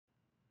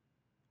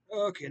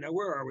Okay, now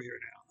where are we here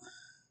now?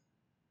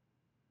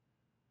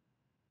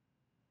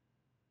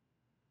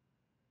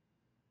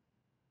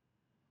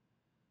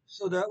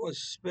 So that was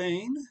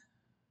Spain.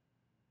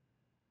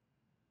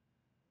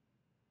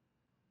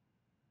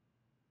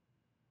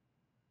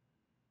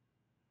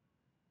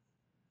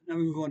 Now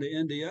we move on to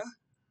India.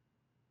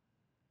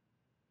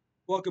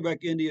 Welcome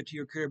back, India, to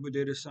your Caribou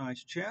Data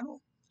Science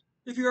channel.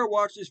 If you are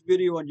watching this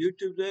video on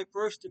YouTube today,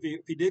 first, if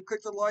you did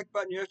click the like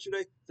button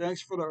yesterday,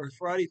 thanks for the or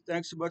Friday.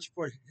 Thanks so much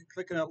for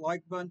clicking that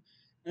like button.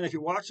 And if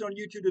you're watching on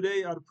YouTube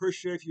today, I'd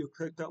appreciate if you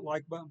click that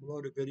like button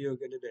below the video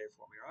again today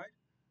for me, all right?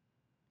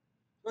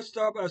 Let's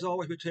start, as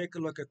always, we take a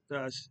look at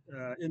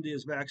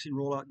India's vaccine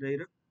rollout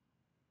data.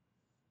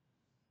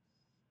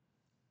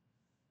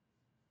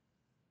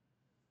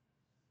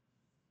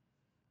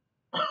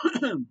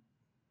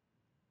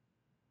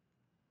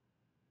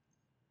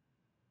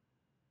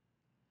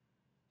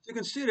 So you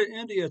can see that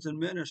India has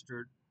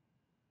administered,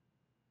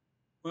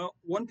 well,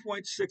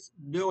 1.6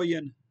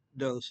 million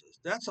doses.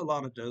 That's a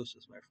lot of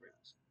doses, my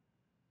friends.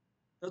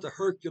 That's a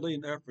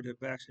Herculean effort to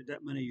vaccinate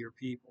that many of your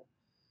people.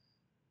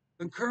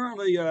 And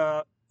currently,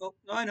 900,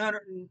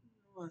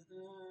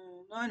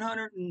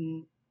 900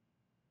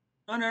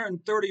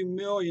 930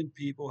 million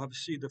people have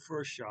received the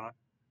first shot,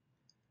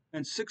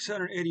 and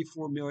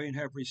 684 million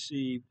have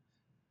received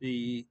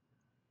the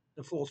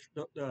the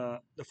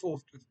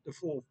full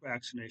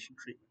vaccination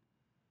treatment.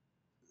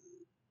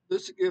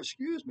 This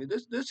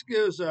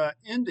gives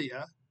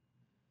India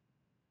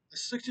a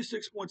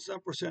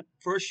 66.7%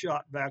 first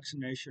shot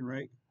vaccination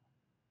rate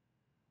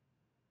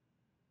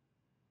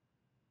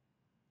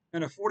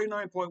and a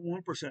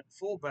 49.1%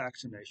 full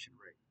vaccination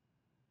rate.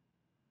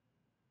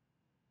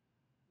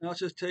 Now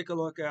let's just take a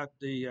look at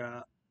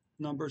the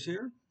numbers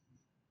here.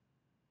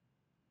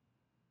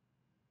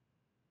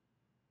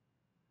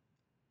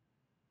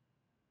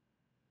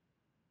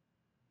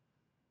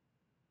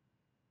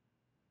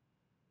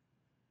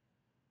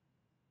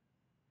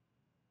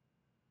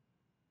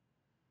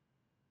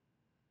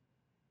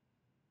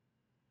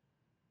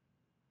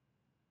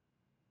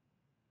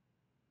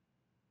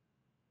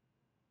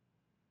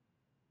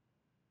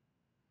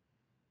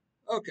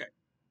 Okay,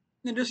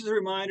 and this is a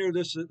reminder.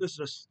 This is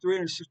a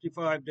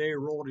 365-day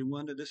rolling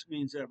window. This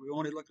means that we're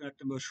only looking at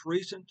the most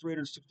recent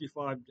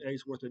 365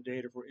 days worth of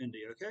data for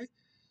India. Okay,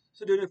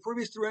 so during the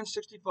previous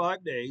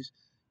 365 days,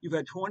 you've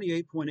had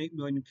 28.8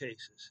 million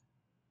cases,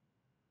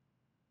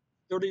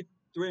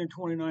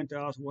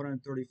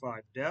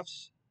 329,135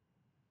 deaths,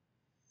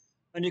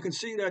 and you can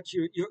see that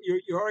you're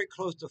already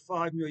close to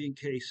 5 million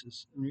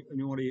cases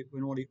in only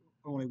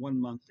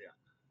 1 month in.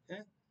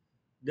 Okay,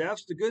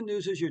 deaths. The good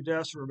news is your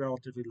deaths are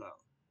relatively low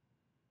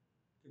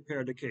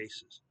compared to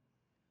cases.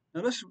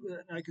 Now this,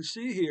 I can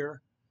see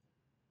here,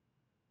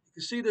 you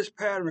can see this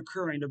pattern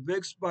occurring. A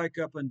big spike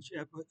up in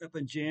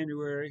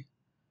January,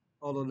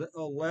 although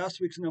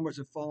last week's numbers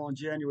had fallen.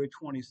 January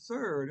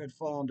 23rd had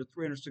fallen to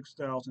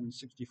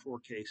 306,064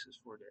 cases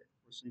for a day,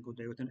 for a single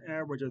day, with an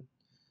average of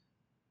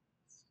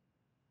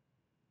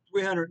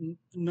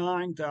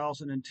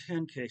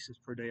 309,010 cases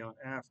per day on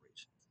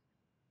average.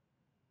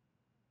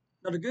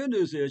 Now the good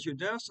news is your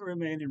deaths are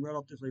remaining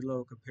relatively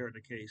low compared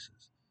to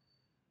cases.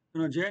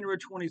 And on January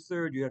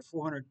 23rd, you had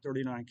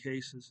 439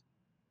 cases,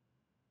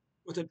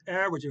 with an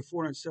average of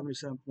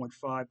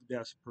 477.5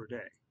 deaths per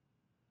day.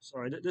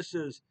 Sorry, this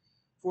is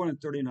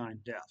 439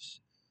 deaths.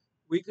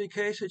 Weekly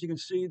cases, you can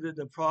see that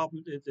the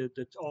problem,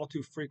 the all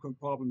too frequent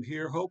problem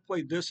here.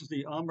 Hopefully, this is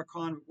the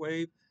Omicron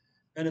wave,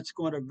 and it's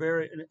going to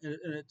vary, and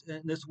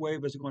this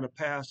wave is going to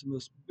pass, and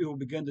we will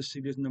begin to see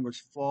these numbers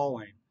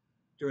falling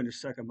during the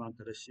second month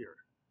of this year.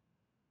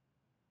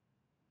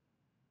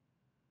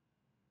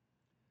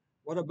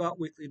 What about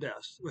weekly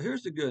deaths? Well,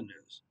 here's the good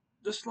news.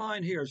 This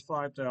line here is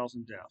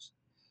 5,000 deaths.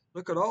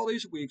 Look at all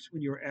these weeks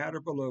when you're at or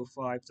below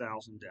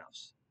 5,000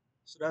 deaths.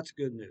 So that's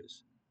good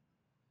news.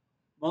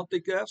 Monthly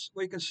deaths,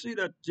 well, you can see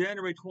that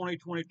January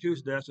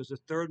 2022's deaths is the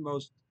third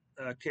most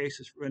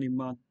cases for any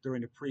month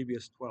during the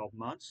previous 12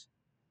 months.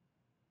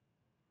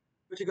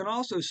 But you can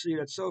also see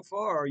that so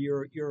far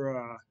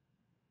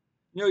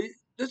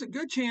there's a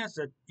good chance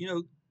that,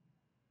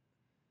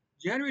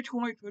 January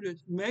 2022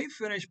 may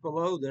finish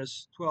below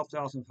this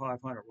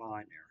 12,500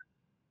 line there,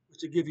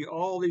 which will give you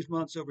all these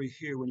months over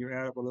here when you're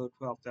at or below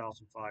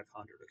 12,500,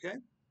 okay?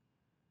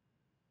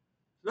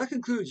 So that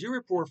concludes your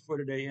report for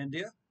today,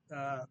 India.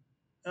 I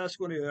was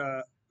going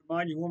to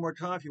remind you one more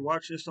time, if you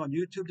watch this on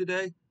YouTube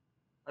today,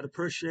 I'd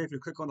appreciate if you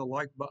click on the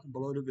like button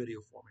below the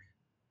video for me.